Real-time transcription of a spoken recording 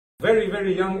Very,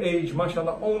 very young age,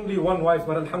 mashallah, only one wife,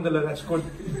 but alhamdulillah, that's good.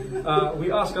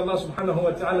 We ask Allah subhanahu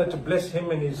wa ta'ala to bless him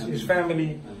and his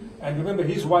family. And remember,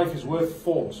 his wife is worth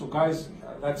 4. So guys,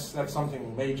 that's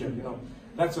something major, you know.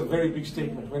 That's a very big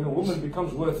statement. When a woman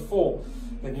becomes worth 4,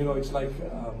 then, you know, it's like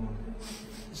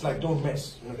don't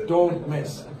mess, you know, don't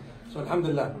mess. So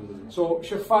alhamdulillah. So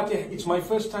Sheikh Fatih, it's my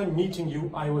first time meeting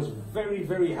you. I was very,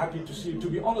 very happy to see you. To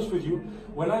be honest with you,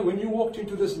 when you walked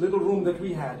into this little room that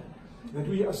we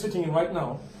are sitting in right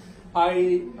now,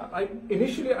 I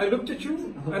initially looked at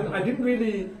you and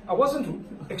I wasn't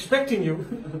expecting you.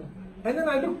 And then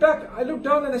I looked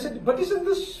down and I said, but isn't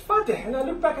this Fatih? And I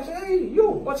looked back and said, hey, you,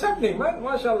 what's happening, man?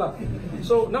 MashaAllah.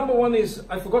 So number one is,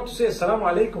 I forgot to say Assalamu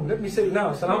alaikum. Let me say it now.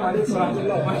 Assalamu alaikum wa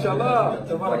rahmatullah. MashaAllah.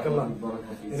 Tabarakallah.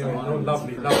 Anyway, no,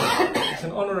 lovely. It's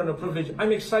an honor and a privilege.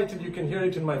 I'm excited you can hear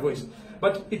it in my voice.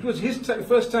 But it was his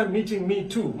first time meeting me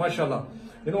too, MashaAllah.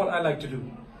 You know what I like to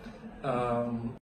do?